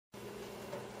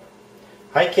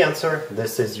Hi Cancer,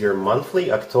 this is your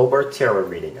monthly October tarot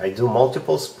reading. I do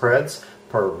multiple spreads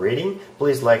per reading.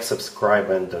 Please like, subscribe,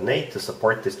 and donate to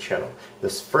support this channel.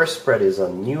 This first spread is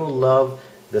on new love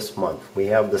this month. We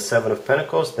have the Seven of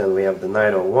Pentacles, then we have the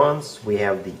Knight of Wands, we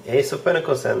have the Ace of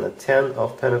Pentacles, and the Ten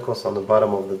of Pentacles on the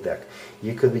bottom of the deck.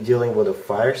 You could be dealing with a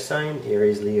fire sign,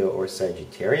 Aries, Leo, or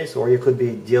Sagittarius, or you could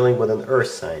be dealing with an earth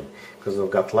sign, because we've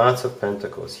got lots of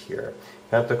Pentacles here.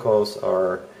 Pentacles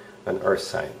are an earth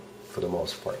sign for the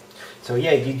most part. So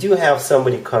yeah, you do have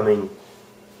somebody coming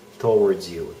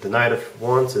towards you. The Knight of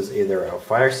Wands is either a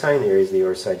fire sign, Aries, Leo,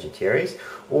 or Sagittarius,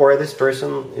 or this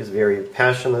person is very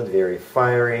passionate, very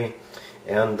fiery,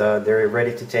 and they're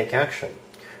ready to take action,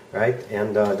 right?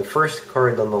 And the first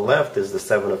card on the left is the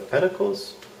Seven of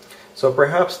Pentacles. So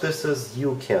perhaps this is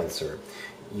you, Cancer.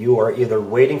 You are either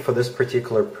waiting for this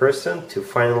particular person to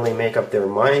finally make up their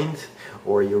mind,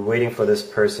 or you're waiting for this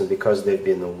person because they've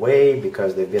been away,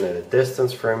 because they've been at a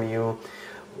distance from you,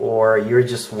 or you're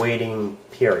just waiting,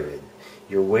 period.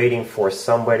 You're waiting for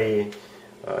somebody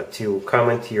to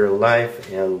come into your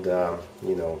life and,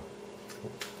 you know,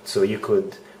 so you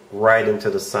could ride into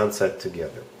the sunset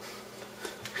together.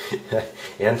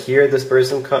 And here this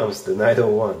person comes, the Knight of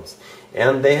Wands.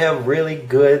 And they have really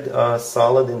good,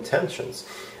 solid intentions.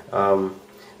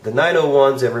 The Knight of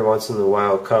Wands every once in a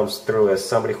while comes through as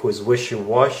somebody who is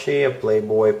wishy-washy, a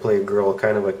playboy, playgirl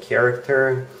kind of a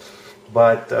character.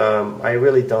 But I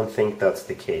really don't think that's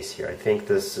the case here. I think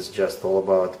this is just all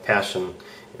about passion.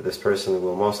 This person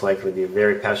will most likely be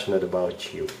very passionate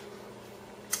about you.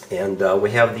 And we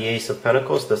have the Ace of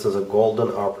Pentacles. This is a golden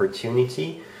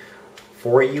opportunity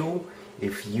for you.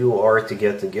 If you are to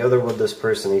get together with this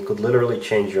person, it could literally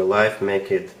change your life,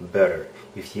 make it better.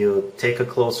 If you take a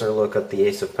closer look at the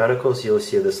Ace of Pentacles, you'll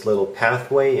see this little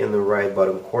pathway in the right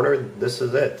bottom corner. This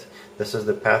is it. This is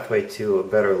the pathway to a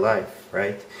better life,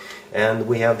 right? And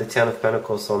we have the Ten of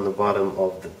Pentacles on the bottom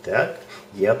of the deck.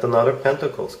 Yet another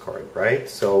Pentacles card, right?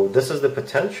 So this is the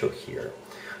potential here.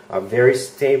 A very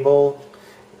stable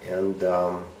and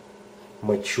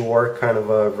mature kind of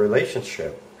a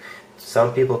relationship.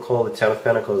 Some people call the Ten of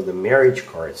Pentacles the marriage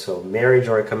card. So marriage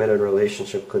or a committed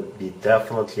relationship could be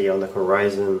definitely on the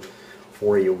horizon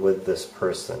for you with this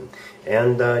person.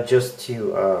 And just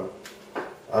to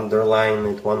underline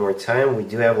it one more time, we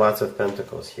do have lots of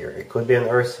Pentacles here. It could be an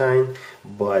earth sign,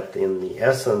 but in the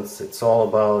essence, it's all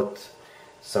about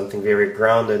something very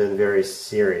grounded and very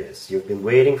serious. You've been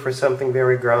waiting for something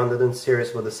very grounded and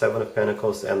serious with the Seven of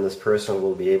Pentacles, and this person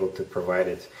will be able to provide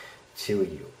it to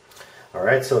you.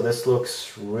 Alright, so this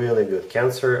looks really good.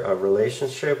 Cancer, a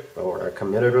relationship or a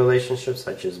committed relationship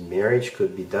such as marriage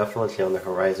could be definitely on the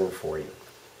horizon for you.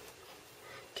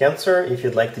 Cancer, if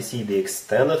you'd like to see the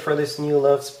extended for this new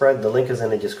love spread, the link is in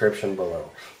the description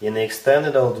below. In the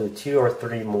extended, I'll do 2 or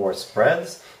 3 more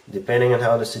spreads, depending on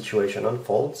how the situation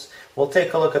unfolds. We'll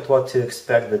take a look at what to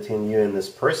expect between you and this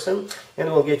person,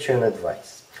 and we'll get you an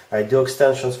advice. I do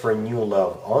extensions for new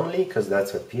love only, because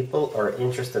that's what people are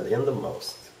interested in the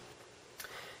most.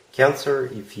 Cancer,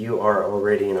 if you are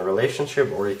already in a relationship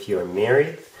or if you are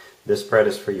married, this spread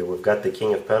is for you. We've got the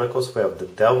King of Pentacles, we have the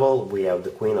Devil, we have the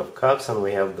Queen of Cups, and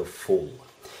we have the Fool.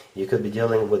 You could be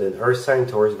dealing with an earth sign,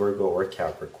 Taurus, Virgo, or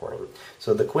Capricorn.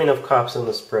 So the Queen of Cups in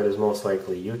the spread is most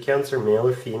likely you, Cancer, male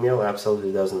or female,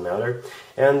 absolutely doesn't matter.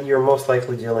 And you're most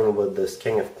likely dealing with this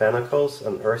King of Pentacles,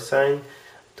 an earth sign,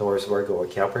 Taurus, Virgo, or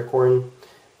Capricorn.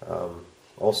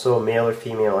 Also, male or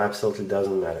female, absolutely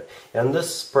doesn't matter. And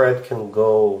this spread can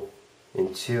go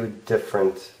in 2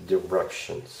 different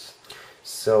directions.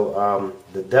 So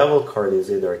the Devil card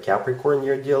is either a Capricorn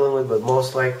you're dealing with, but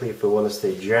most likely, if we want to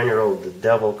stay general, the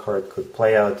Devil card could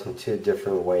play out in 2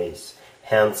 different ways.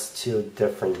 Hence, 2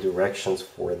 different directions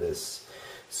for this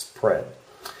spread.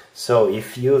 So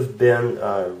if you've been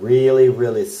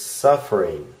really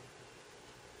suffering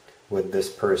with this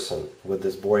person, with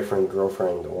this boyfriend,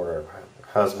 girlfriend, or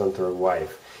husband or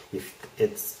wife, if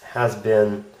it has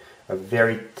been a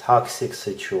very toxic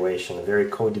situation, very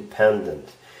codependent,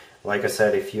 like I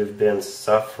said, if you've been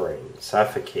suffering,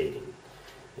 suffocating,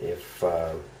 if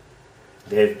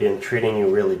they've been treating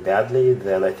you really badly,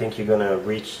 then I think you're going to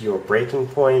reach your breaking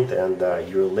point and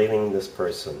you're leaving this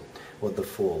person with the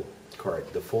Fool card.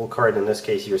 The Fool card, in this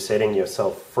case, you're setting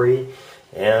yourself free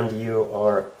and you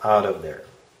are out of there.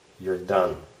 You're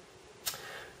done.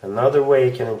 Another way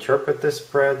you can interpret this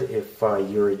spread, if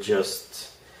you're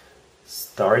just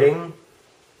starting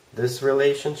this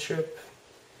relationship,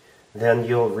 then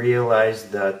you'll realize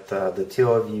that the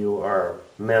 2 of you are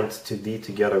meant to be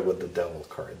together with the Devil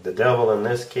card. The Devil in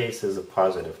this case is a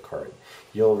positive card.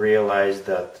 You'll realize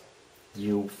that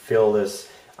you feel this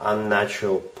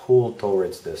unnatural pull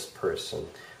towards this person,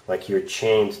 like you're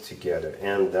chained together,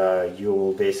 and you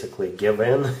will basically give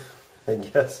in, I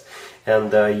guess,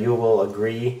 and you will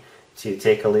agree to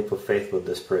take a leap of faith with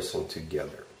this person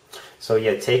together. So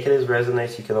yeah, take it as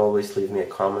resonates. You can always leave me a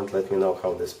comment, let me know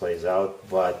how this plays out.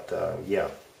 But yeah,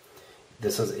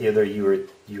 this is either you're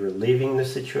leaving the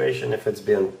situation if it's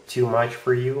been too much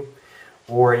for you,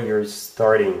 or you're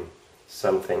starting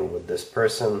something with this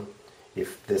person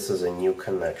if this is a new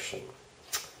connection.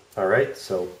 Alright,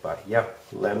 so yeah,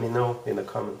 let me know in the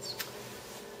comments.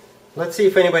 Let's see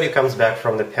if anybody comes back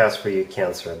from the past for you,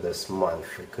 Cancer, this month.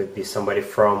 It could be somebody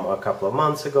from a couple of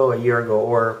months ago, a year ago,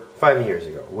 or 5 years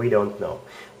ago. We don't know.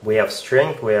 We have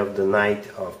Strength, we have the Knight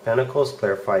of Pentacles,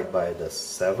 clarified by the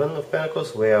Seven of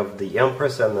Pentacles. We have the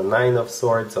Empress and the Nine of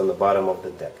Swords on the bottom of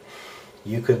the deck.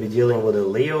 You could be dealing with a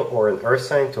Leo or an Earth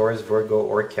sign, Taurus, Virgo,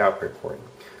 or Capricorn.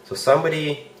 So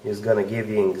somebody is going to give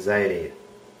you anxiety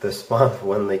this month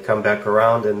when they come back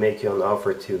around and make you an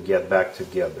offer to get back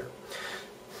together.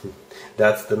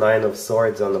 That's the Nine of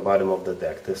Swords on the bottom of the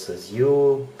deck. This is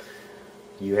you.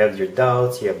 You have your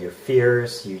doubts, you have your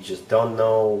fears, you just don't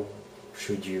know.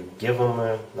 Should you give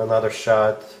them another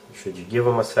shot? Should you give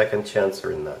them a second chance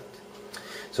or not?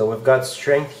 So we've got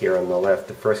Strength here on the left,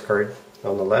 the first card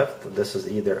on the left. This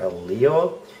is either a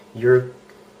Leo you're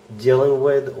dealing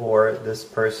with, or this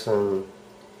person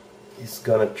is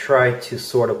going to try to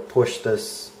sort of push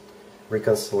this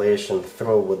reconciliation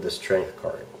through with the Strength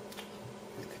card.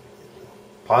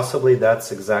 Possibly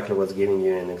that's exactly what's giving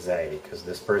you an anxiety, because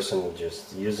this person is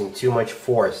just using too much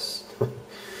force.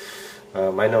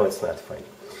 I know it's not funny.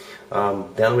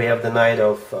 Then we have the Knight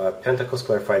of Pentacles,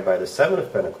 clarified by the Seven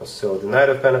of Pentacles. So the Knight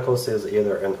of Pentacles is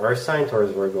either an Earth sign,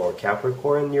 Taurus, Virgo, or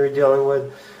Capricorn you're dealing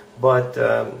with. But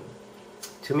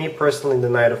to me personally, the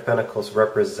Knight of Pentacles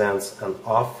represents an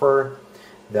offer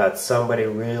that somebody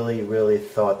really, really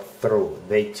thought through.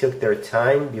 They took their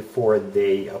time before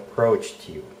they approached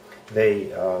you.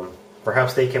 They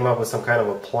perhaps they came up with some kind of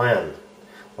a plan,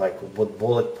 like with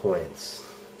bullet points,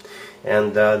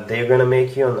 and they're going to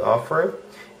make you an offer,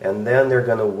 and then they're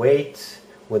going to wait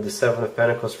with the Seven of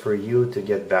Pentacles for you to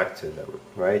get back to them,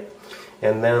 right?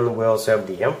 And then we also have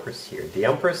the Empress here. The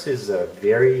Empress is a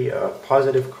very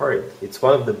positive card. It's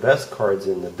one of the best cards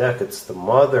in the deck. It's the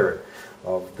mother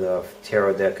of the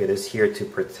tarot deck. It is here to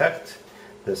protect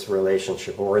this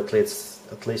relationship, or at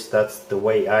least that's the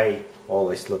way I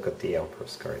always look at the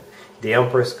Empress card. The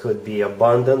Empress could be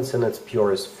abundance in its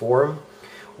purest form,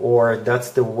 or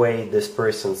that's the way this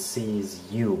person sees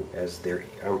you as their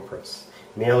Empress.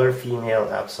 Male or female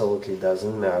absolutely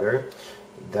doesn't matter.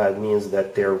 That means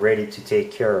that they're ready to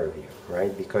take care of you,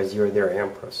 right? Because you're their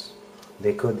Empress.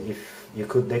 They could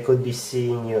be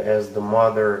seeing you as the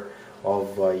mother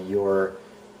of your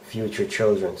future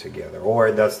children together,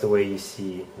 or that's the way you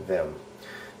see them.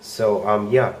 So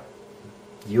yeah,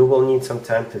 you will need some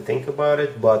time to think about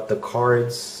it, but the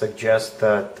cards suggest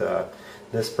that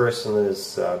this person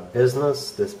is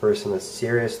business, this person is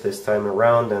serious this time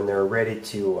around, and they're ready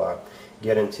to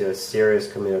get into a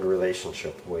serious committed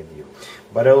relationship with you.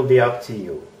 But it'll be up to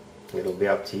you. It'll be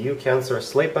up to you, Cancer.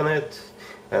 Sleep on it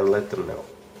and let them know.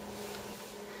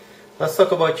 Let's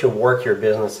talk about your work, your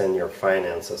business, and your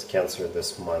finances, Cancer,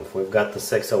 this month. We've got the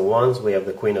Six of Wands, we have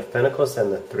the Queen of Pentacles,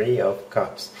 and the Three of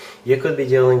Cups. You could be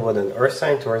dealing with an Earth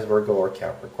sign, Taurus, Virgo, or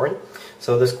Capricorn.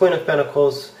 So this Queen of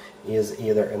Pentacles is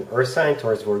either an Earth sign,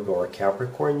 Taurus, Virgo, or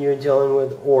Capricorn you're dealing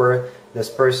with, or this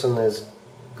person is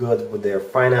good with their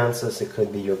finances. It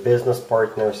could be your business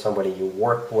partner, somebody you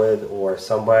work with, or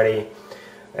somebody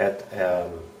at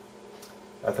the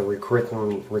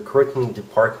recruitment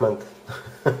department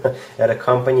at a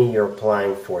company you're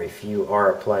applying for, if you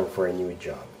are applying for a new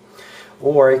job.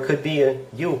 Or it could be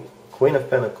you, Queen of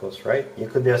Pentacles, right? You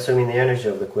could be assuming the energy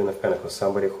of the Queen of Pentacles,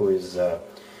 somebody who is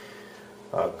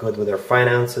good with their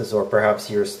finances, or perhaps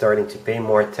you're starting to pay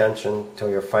more attention to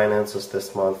your finances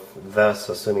this month, thus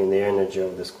assuming the energy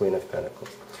of this Queen of Pentacles.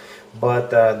 But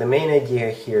the main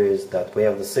idea here is that we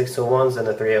have the Six of Wands and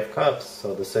the Three of Cups.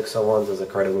 So the Six of Wands is a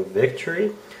card of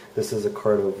victory. This is a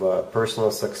card of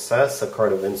personal success, a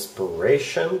card of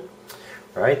inspiration,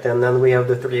 right? And then we have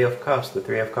the Three of Cups. The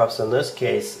Three of Cups in this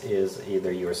case is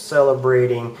either you're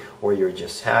celebrating or you're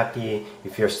just happy.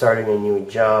 If you're starting a new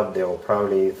job, they will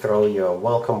probably throw you a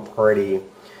welcome party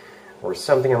or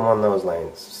something along those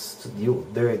lines.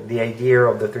 The idea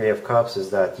of the Three of Cups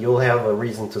is that you'll have a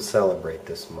reason to celebrate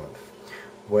this month.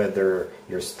 Whether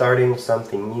you're starting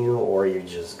something new, or you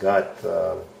just got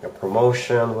a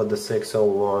promotion with the Six of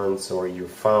Wands, or you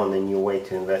found a new way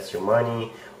to invest your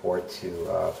money, or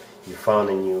you found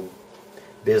a new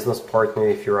business partner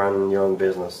if you run your own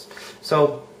business.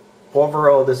 So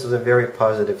overall, this is a very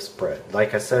positive spread.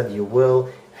 Like I said, you will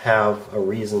have a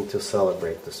reason to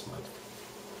celebrate this month.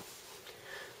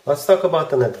 Let's talk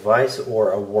about an advice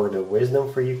or a word of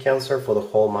wisdom for you, Cancer, for the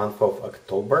whole month of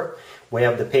October. We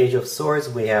have the Page of Swords,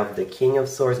 we have the King of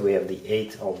Swords, we have the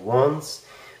Eight of Wands,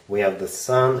 we have the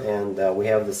Sun, and we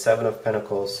have the Seven of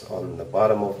Pentacles on the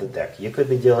bottom of the deck. You could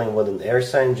be dealing with an air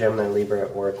sign, Gemini, Libra,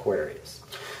 or Aquarius.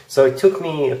 So it took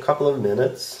me a couple of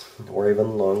minutes, or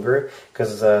even longer,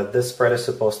 because this spread is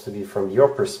supposed to be from your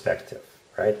perspective,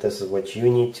 right? This is what you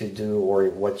need to do, or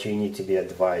what you need to be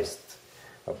advised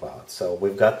about. So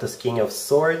we've got this King of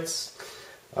Swords,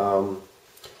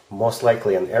 most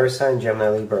likely an air sign, Gemini,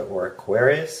 Libra, or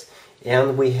Aquarius,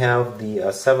 and we have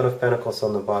the Seven of Pentacles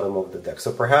on the bottom of the deck.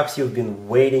 So perhaps you've been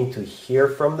waiting to hear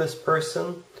from this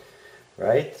person,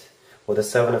 right, with the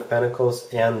Seven of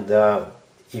Pentacles, and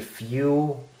if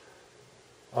you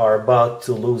are about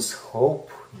to lose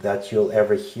hope that you'll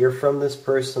ever hear from this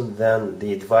person, then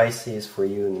the advice is for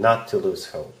you not to lose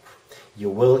hope. You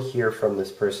will hear from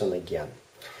this person again.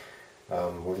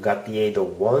 We've got the Eight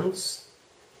of Wands,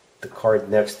 the card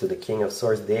next to the King of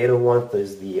Swords. The Eight of Wands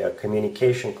is the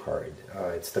communication card.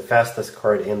 It's the fastest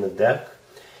card in the deck.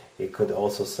 It could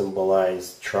also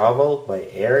symbolize travel by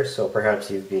air. So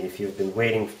perhaps if you've been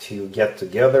waiting to get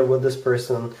together with this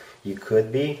person, you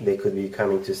could be. They could be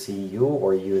coming to see you,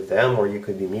 or you them, or you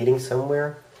could be meeting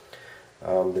somewhere.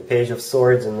 The Page of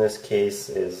Swords in this case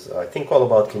is, I think, all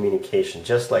about communication,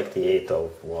 just like the Eight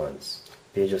of Wands.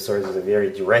 Page of Swords is a very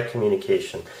direct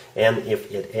communication, and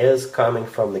if it is coming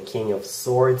from the King of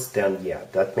Swords, then yeah,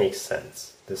 that makes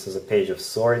sense. This is a Page of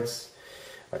Swords,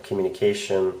 a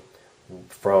communication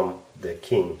from the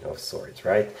King of Swords,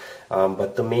 right?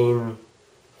 But the main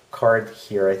card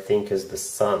here, I think, is the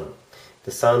Sun.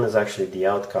 The Sun is actually the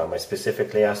outcome. I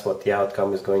specifically asked what the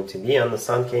outcome is going to be, and the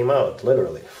Sun came out,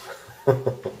 literally.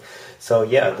 So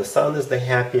yeah, the Sun is the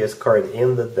happiest card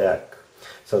in the deck.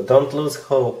 So don't lose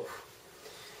hope.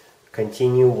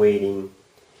 Continue waiting,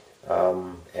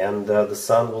 and the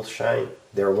sun will shine.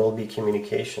 There will be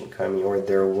communication coming, or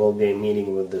there will be a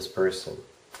meeting with this person,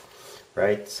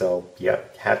 right? So yeah,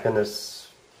 happiness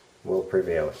will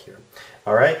prevail here.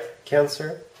 All right,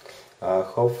 Cancer,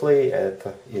 hopefully it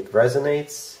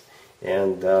resonates,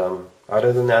 and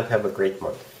other than that, have a great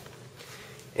month.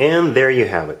 And there you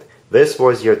have it. This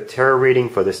was your tarot reading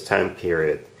for this time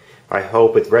period. I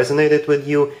hope it resonated with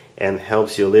you and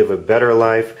helps you live a better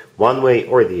life one way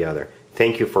or the other.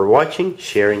 Thank you for watching,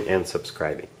 sharing, and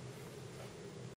subscribing.